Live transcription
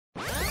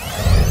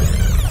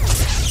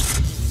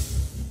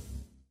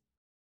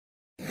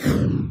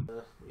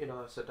you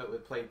know, I said that we were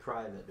playing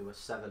private. There were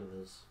 7 of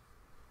us.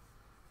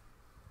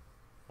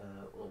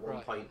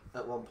 Well,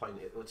 at one point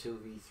it was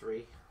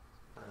 2v3,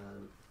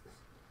 and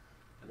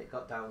it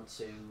got down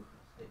to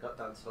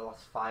the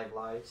last 5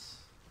 lives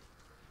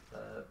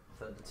for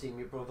the team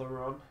your brother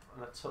were on,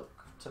 and I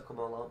took them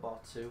all out bar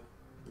 2,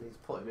 and he's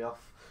putting me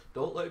off.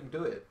 Don't let him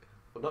do it.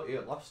 We're not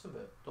here last of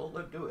it. Don't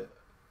let him do it.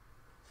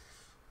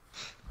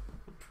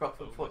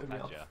 Proper putting me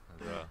off.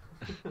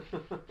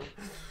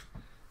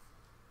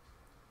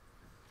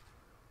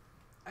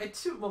 I had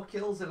 2 more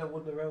kills and I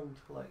won the round.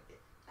 Like.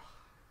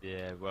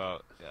 Yeah,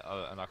 well,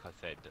 and like I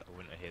said, I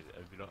wouldn't have hit it.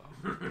 I'd be like,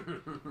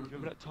 oh,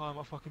 remember that time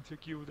I fucking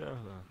took you down?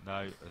 No,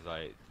 I was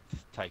like,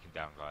 just take him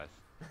down, guys.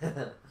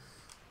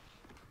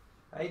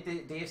 Hey,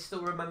 do you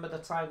still remember the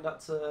time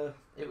that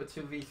it was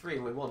 2v3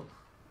 and we won?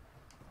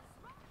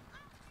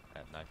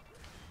 No,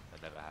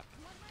 that never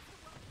happened.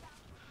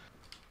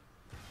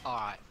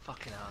 Alright,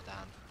 fucking hell,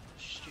 Dan.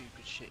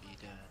 Stupid shit you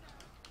doing.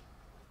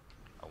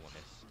 I want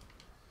this.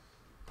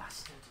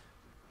 Bastard.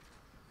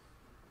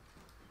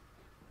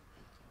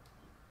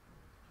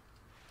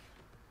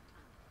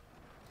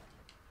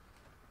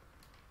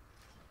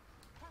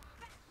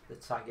 They're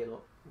tagging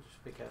up,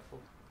 just be careful.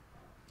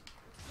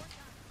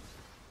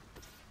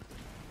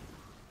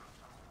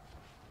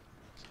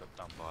 Just got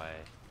done by, I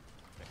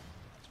think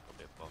it's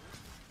probably a bot.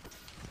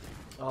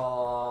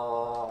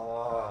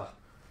 Oh,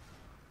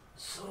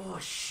 so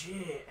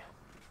shit.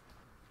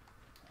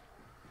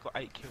 Got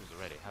 8 kills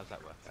already, how's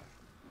that work out?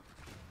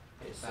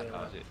 It's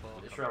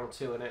round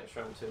 2 and it's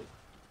round 2.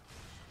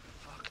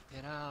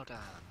 Fucking hell,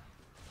 Dan.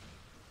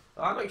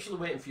 I'm actually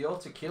waiting for you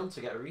to kill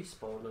to get a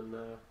respawn, and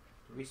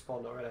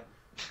respawned already.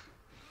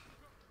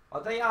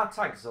 Are they our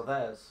tags or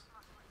theirs?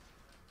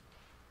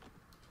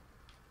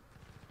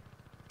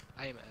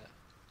 Aim at it.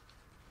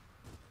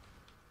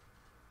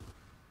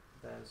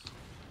 Theirs.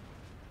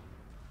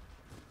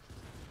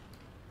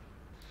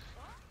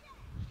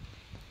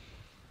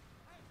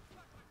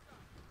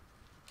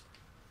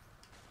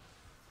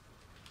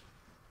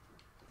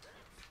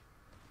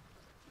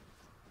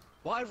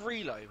 Why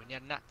reload when you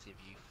had an active,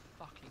 you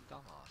fucking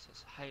dumbass?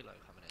 There's Halo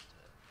coming into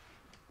it.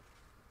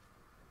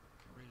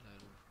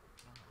 Reload all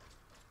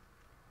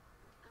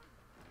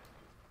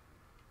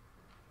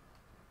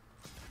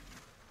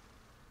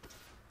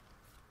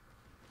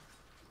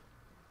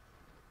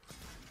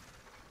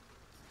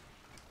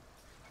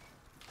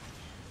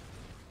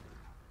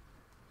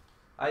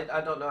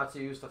I don't know how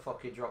to use the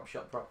fucking drop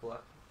shot properly.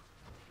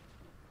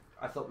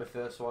 I thought my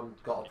first one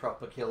got a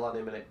proper kill on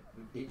him and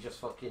it just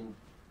fucking...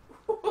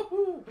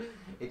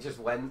 it just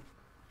went.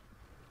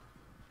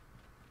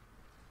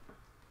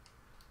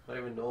 I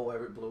don't even know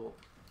where it blew up.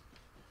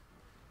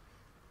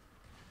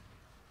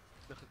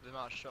 Look at the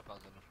amount of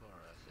shotguns on the floor,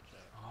 that's a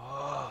joke.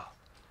 Oh.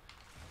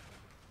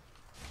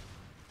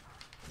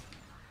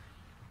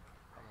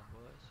 Come on,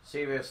 boys.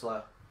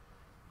 Seriously.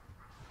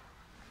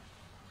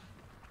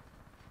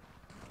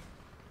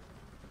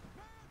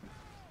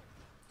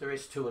 There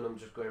is 2 of them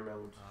just going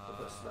around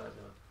with a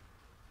sniper.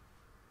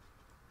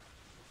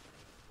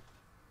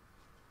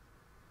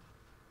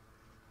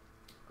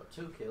 Got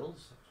 2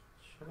 kills.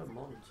 Should have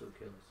more than 2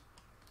 kills.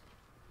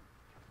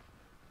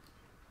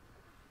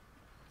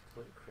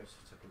 Look at Chris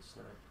for taking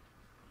snipe.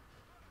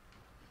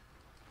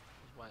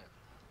 Just wait.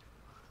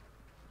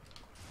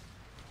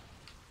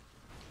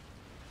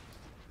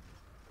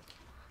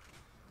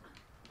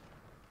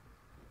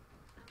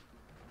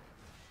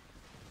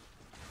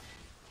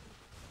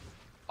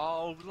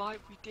 Oh,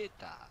 like we did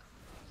that.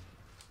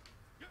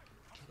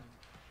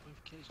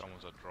 We've killed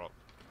Someone's a drop.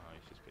 Oh,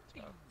 he's just picked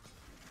it up.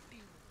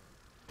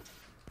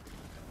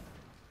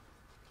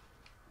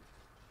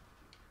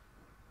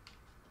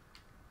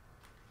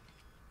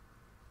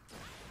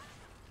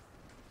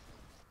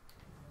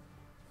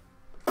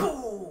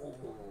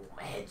 Boom!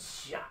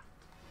 Headshot!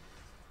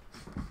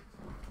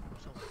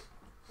 So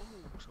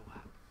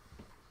happy.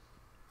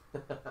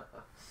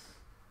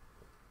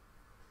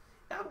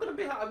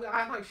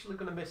 I'm actually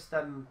gonna miss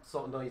them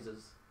sort of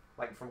noises,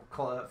 like from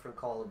Call of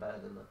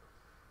Bed and that.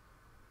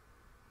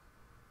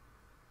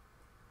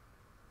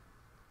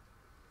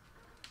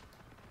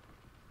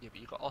 Yeah, but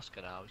you got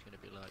Oscar now, he's gonna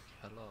be like,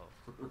 hello.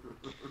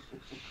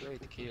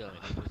 Great kill.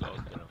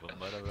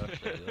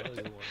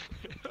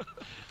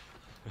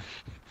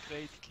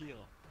 Great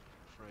kill.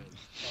 Friends.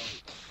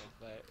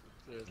 Oh, mate.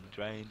 Seriously. I'm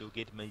trying to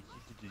get my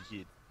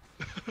shit.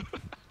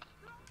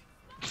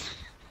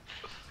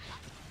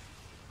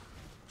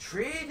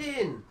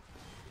 Trading!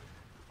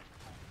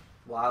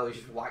 Wow, he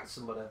just whacked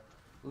somebody.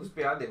 Who's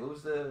behind him?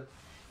 Who's that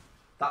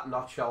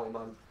Nacho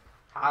man?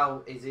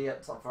 How is he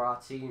at top for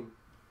our team?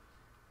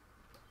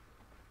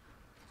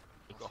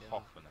 We've got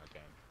Hoff in that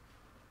game.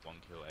 1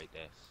 kill, 8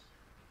 deaths.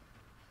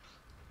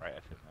 Right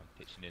effort, man.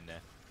 Pitching in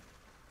there.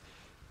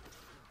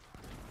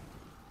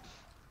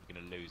 We're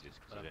gonna lose this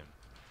because of him.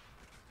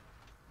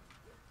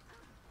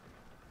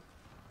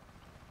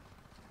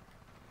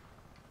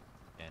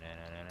 No.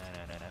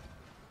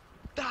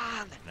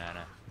 Damn it!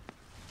 No.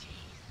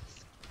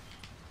 Jesus.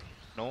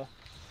 No.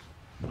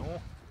 No,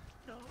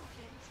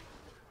 please.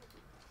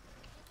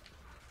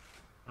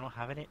 not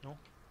having it, no?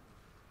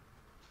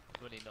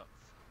 When he knocked,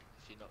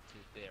 if you knocked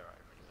his beer over,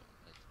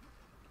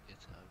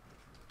 it's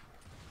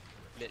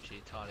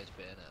literally tiniest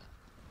bit in it.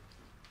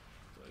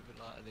 Not even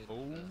like a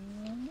little.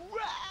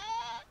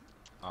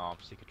 Oh, I'm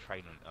sick of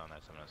training. Oh no,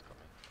 someone else got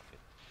me. Fuck it.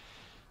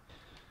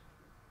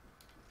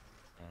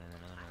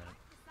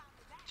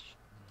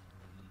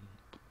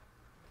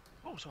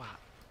 What was that?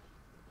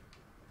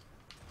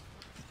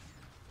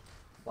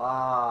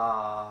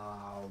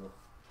 Wow.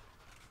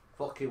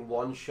 Fucking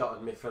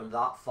one-shotted me from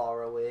that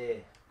far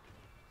away.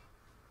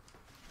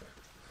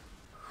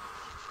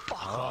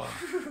 Fuck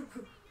off!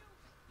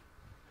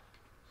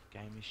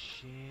 Game is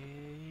shit.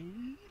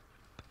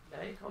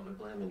 Yeah, you can't be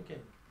blaming King.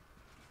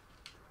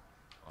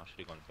 I should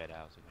have gone to bed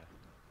hours ago.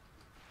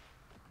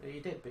 Yeah,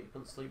 you did, but you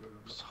couldn't sleep,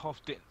 remember?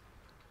 Soft it.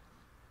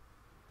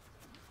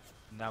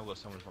 Now we've got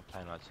someone who's not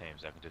playing our team,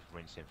 so I can just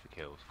rinse him for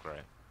kills.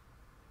 Great.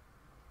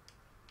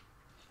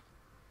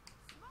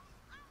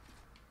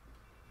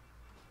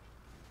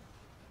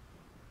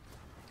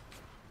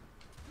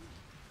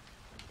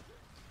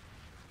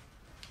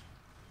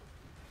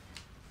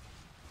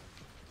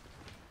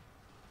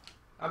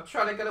 I'm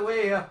trying to get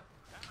away here.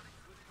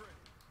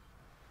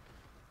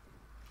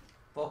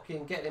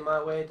 Fucking get in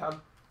my way, Dan.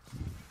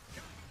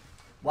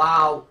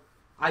 Wow.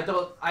 How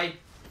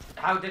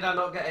did I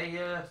not get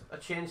a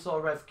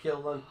chainsaw rev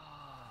kill then?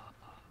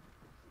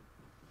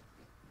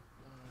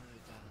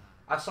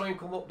 I saw him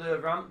come up the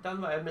ramp,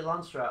 Dan, I had my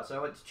Lancer out, so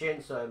I went to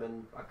chainsaw him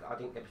and I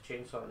didn't get a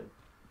chainsaw on him.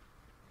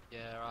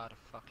 Yeah, I had a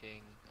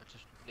fucking. I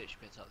just literally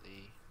picked up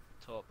the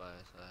torpo,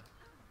 so.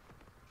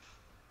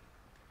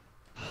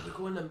 How's it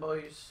going then,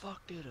 boys?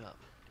 Fucked it up.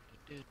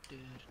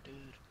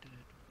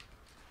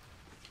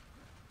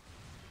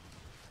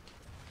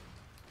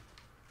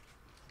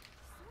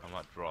 I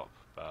might drop,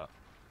 but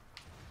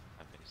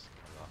I think it's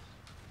gonna last.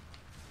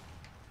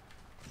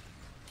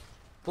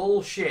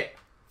 Bullshit.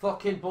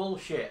 Fucking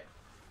bullshit.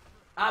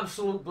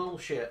 Absolute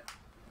bullshit.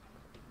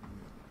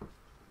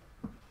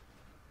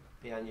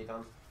 Behind you,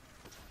 Dan.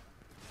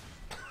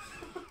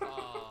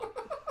 Oh,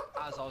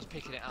 as I was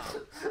picking it up.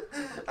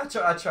 I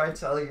tried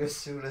telling you as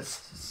soon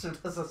as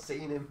I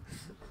seen him.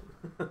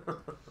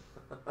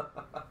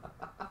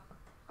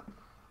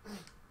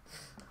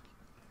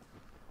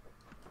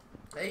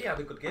 Hey, you had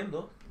a good game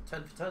though.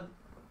 10 for 10.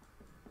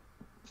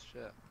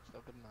 Shit,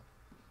 still good enough.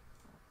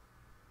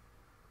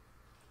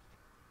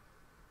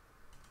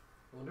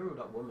 I wonder who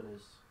that woman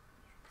is.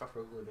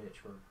 Proper ugly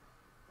bitch, man.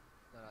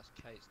 No, that's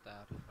Kate's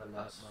dad. And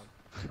that's mum.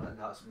 and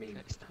that's me.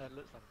 Kate's dad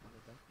looks like a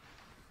dad.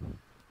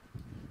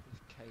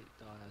 It's Kate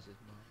Dyer's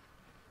mum.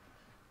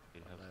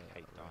 You know, No,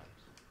 Kate right.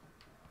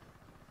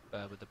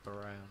 dies. With the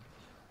brown.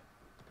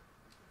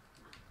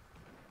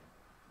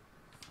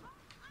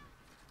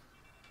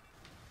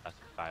 That's a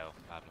fail.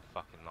 I had my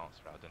fucking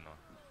Lancer out, didn't I?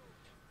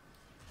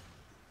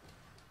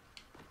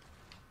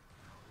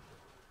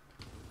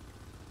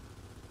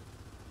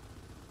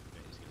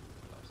 Yeah, he's gonna be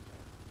the last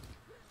game.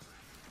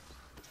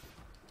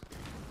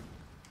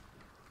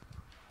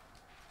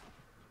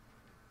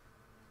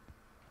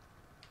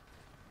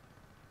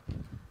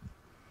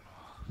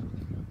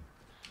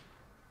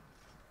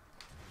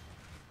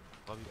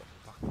 Why have you got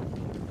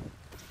fucking...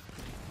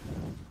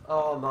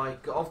 Oh my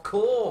god, of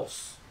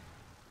course!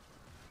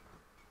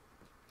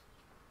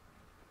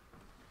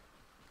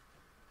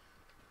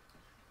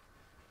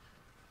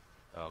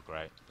 Oh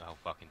great, the whole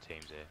fucking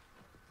team's here.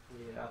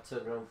 Yeah, I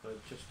turned around for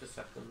just a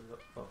second and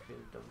got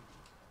fucking done.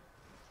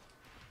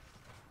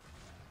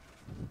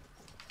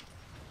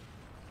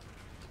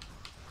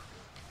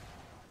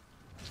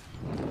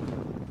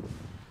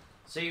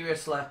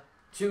 Seriously,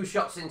 2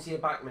 shots into your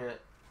back,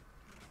 mate.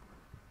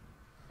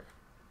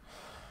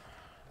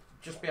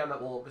 Just behind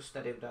that wall, just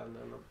steady him down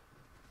there, man.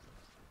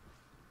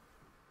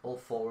 All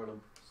 4 of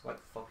them. It's like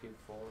fucking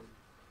 4 of them.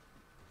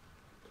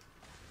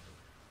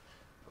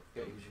 Don't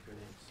forget to use your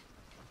grenades.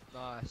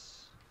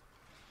 Nice.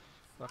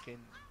 Fucking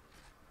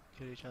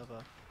kill each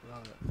other.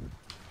 Love it.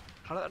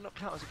 How did that not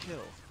count as a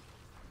kill?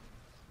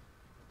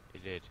 He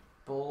did.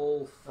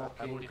 Bull I've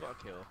fucking... already got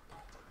a kill.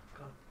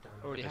 God damn.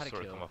 Already I had just a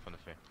saw it kill. come off on the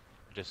thing.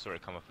 I just saw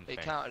it come off on the It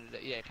thing. counted.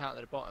 Yeah, it counted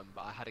at the bottom,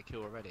 but I had a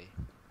kill already.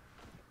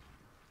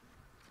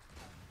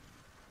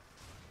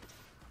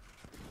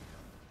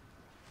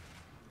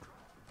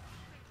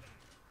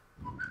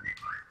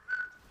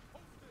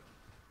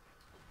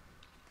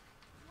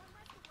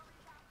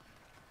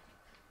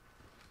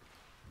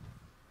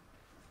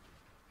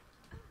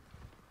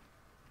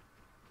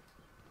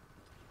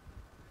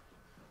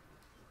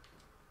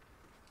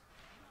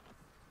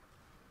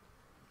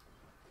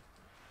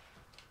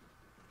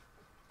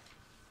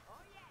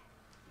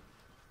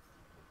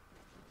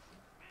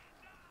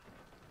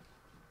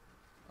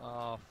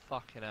 Oh,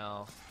 fucking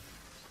hell.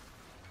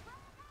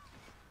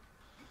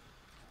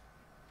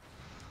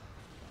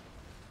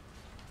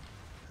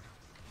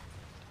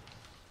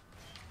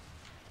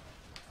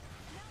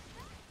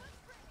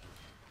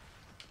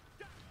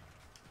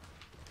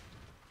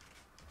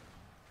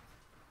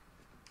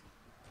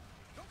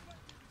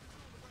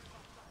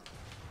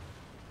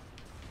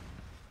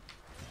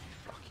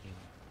 Fucking...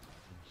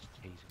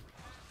 Jesus.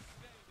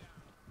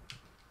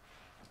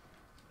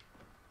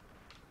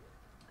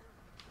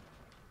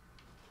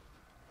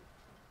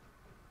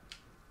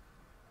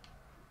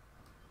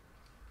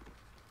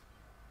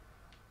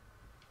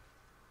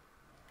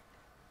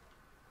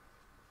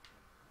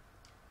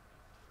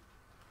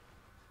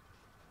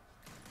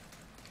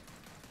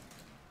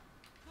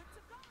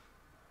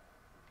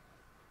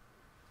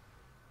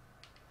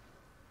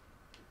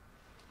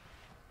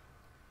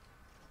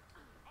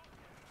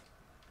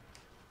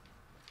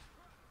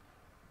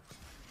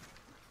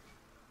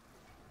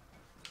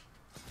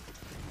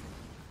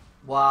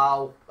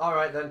 Wow.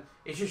 Alright then.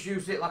 He just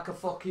used it like a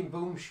fucking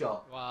boom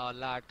shot. Wow,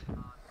 lagged.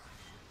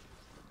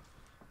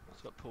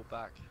 Just got pulled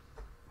back.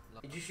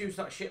 He just used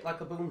that shit like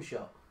a boom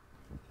shot.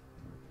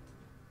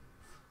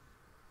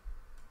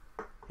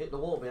 Hit the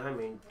wall behind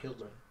me and killed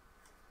me.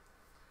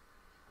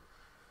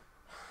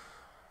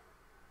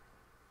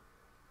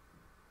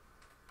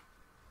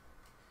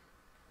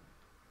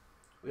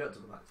 We have to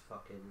go back to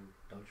fucking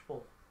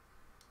dodgeball.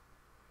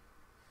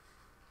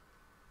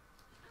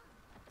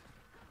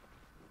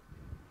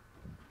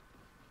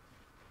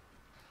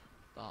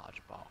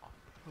 Dodgeball.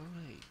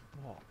 Wait,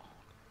 what?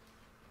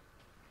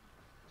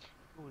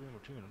 Oh, then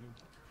we're doing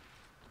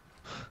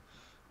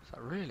Is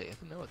that really? I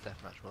didn't know what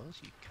deathmatch was.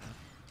 You can.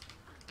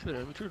 Could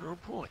only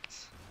 200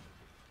 points.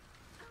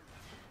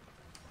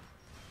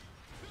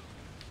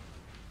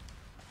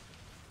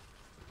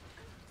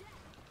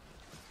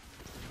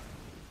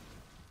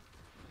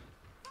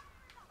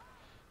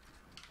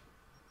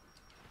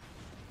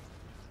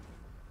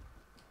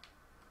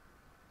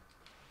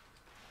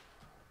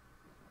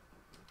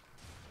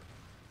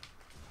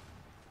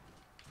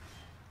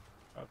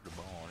 up the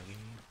ball.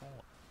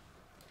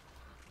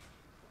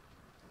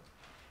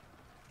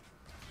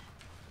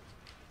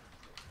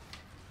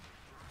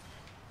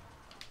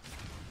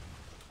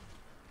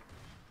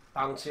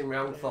 Bouncing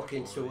round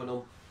fucking two of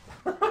them.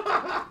 Oh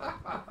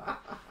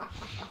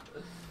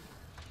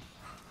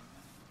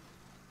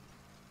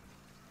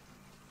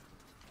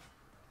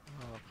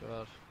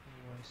god.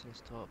 Why is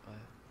this top by?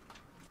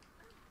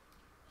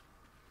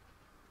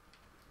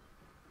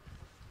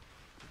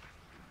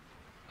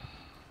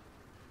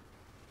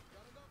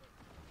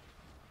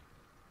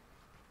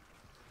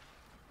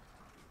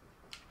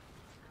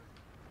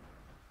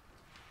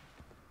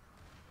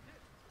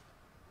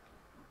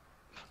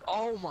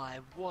 Oh my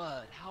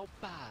word, how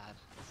bad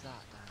is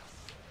that now?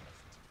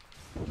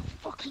 You're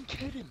fucking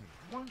kidding me,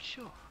 one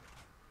shot.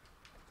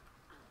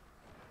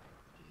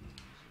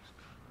 Jesus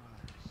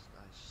Christ,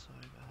 that is so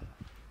bad.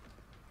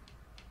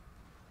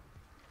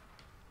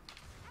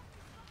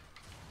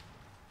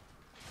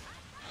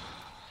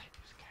 I hate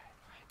this game,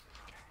 I hate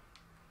this game.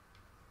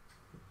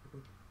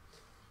 You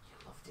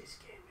love this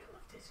game, you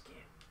love this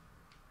game.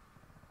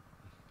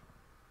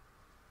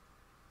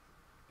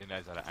 He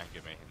knows how to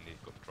anger me, and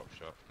he's got the drop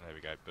shot. There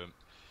we go, boom.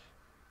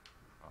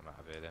 I'm out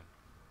of here then.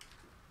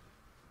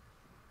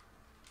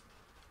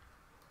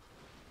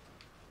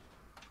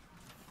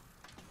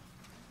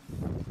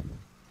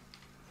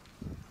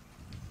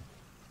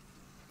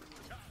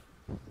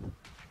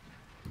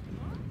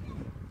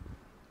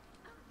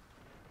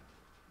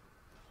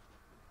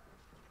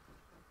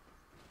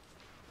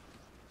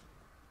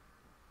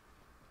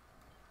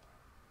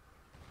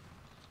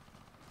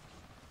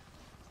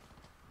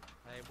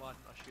 Hey, why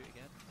didn't I shoot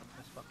again? I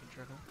pressed fucking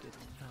trigger, did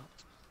not.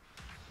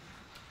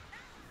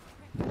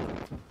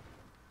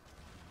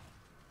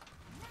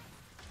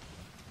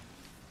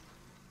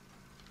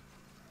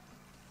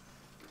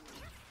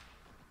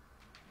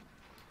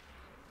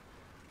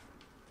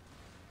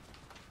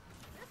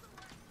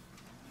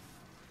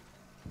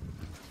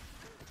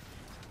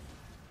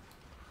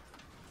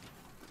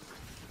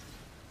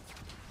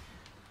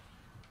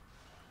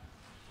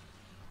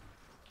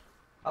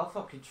 How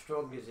fucking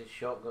strong is his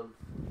shotgun?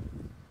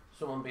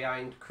 Someone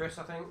behind Chris,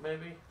 I think,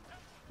 maybe?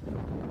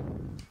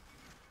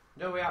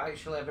 No, we are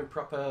actually having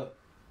proper,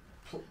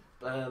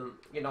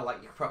 you know,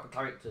 like your proper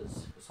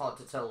characters. It's hard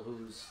to tell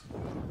who's...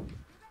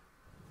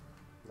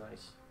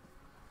 Nice.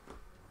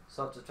 It's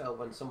hard to tell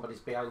when somebody's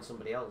behind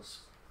somebody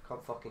else.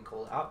 Can't fucking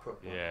call it out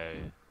properly. Yeah,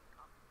 yeah.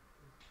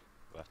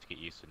 We'll have to get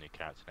used to the new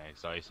character names.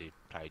 So I used to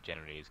play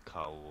generally as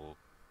Cole or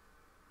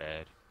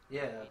Red.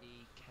 Yeah.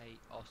 Lady, Kate,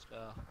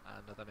 Oscar,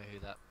 and I don't know who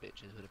that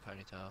bitch is with a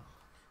ponytail.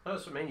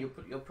 That's what I mean,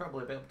 you'll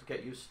probably be able to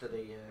get used to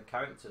the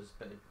characters,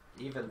 but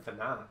even for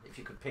now, if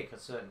you could pick a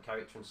certain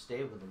character and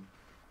stay with them,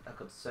 I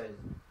could say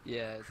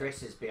Yeah.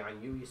 Chris is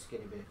behind you, you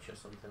skinny bitch, or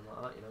something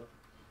like that, you know?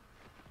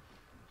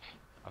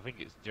 I think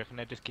it's. Do you reckon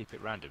they just keep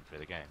it random for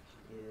the game?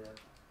 Yeah.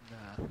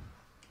 Nah.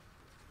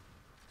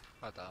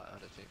 I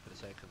don't think for the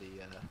sake of the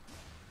beta,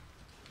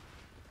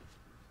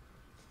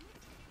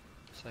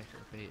 it's not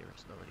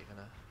really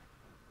gonna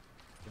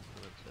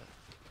influence it.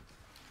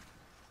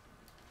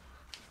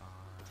 I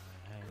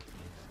hate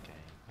this game.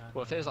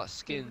 Well, if there's like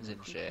skins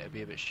and shit, it'd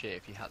be a bit shit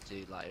if you had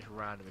to, like, it's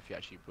random if you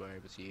actually were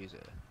able to use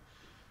it.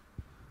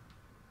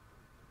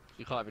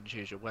 You can't even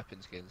choose your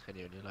weapon skins, can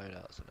you, in your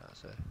loadouts and that,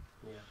 so...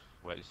 Yeah.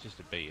 Well, it's just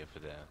a beta for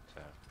them,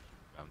 so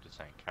I'm just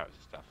saying character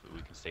stuff, but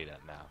we can see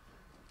that now.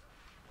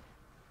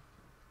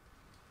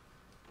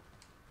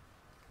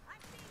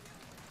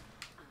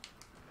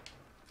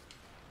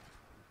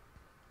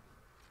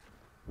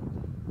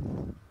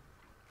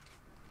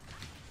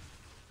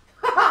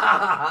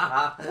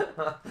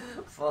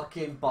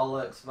 Fucking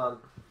bollocks, man.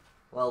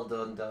 Well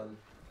done, Dan.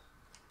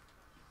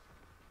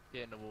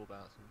 Getting the wall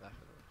bouncing back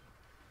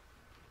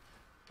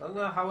at it. I don't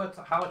know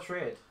how a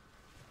trade.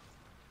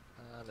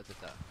 I did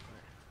that.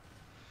 Right.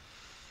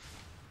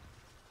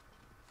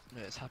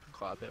 Yeah, it's happened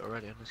quite a bit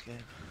already in this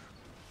game.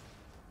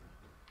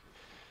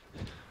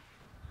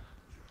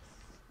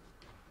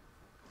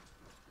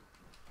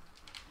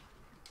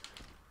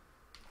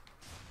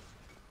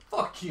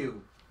 Fuck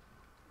you!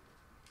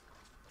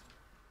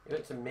 You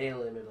went to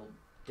melee middle,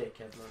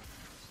 dickhead, man.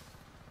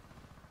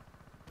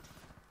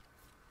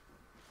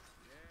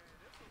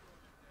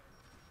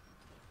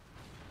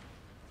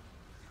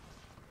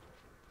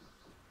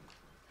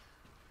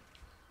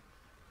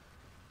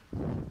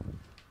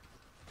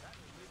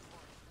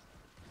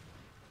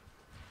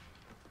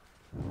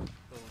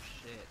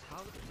 Bullshit. How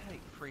would it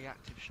take 3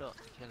 active shots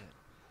to kill him?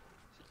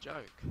 It's a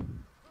joke.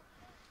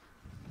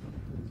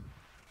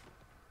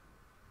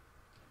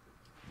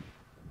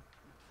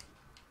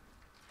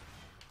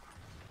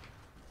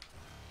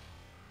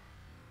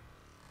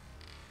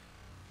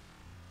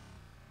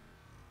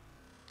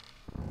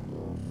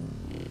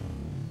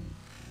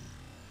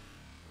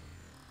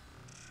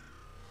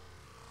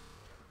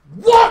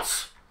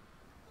 What?!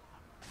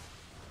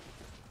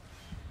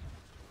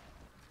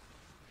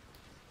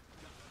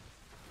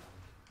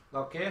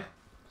 Okay.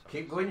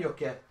 Keep going, you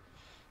okay?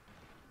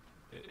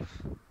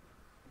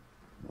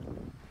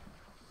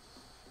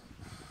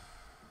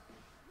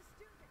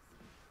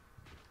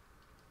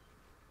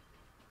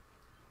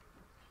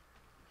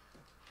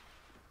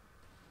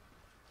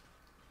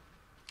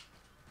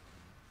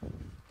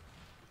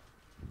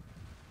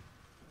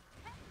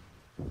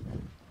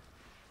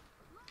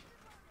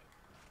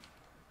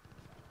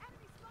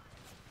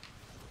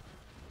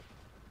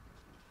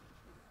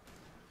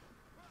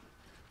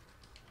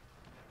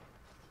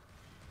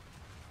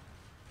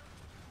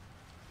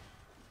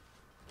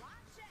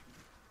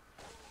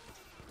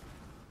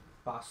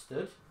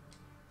 Bastard.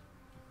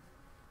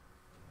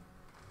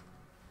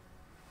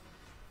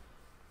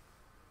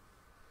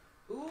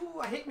 Ooh,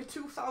 I hit my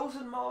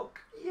 2000 mark.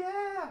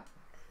 Yeah!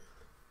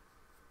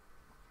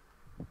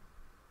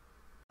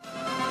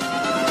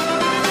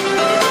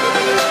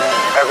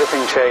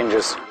 Everything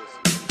changes.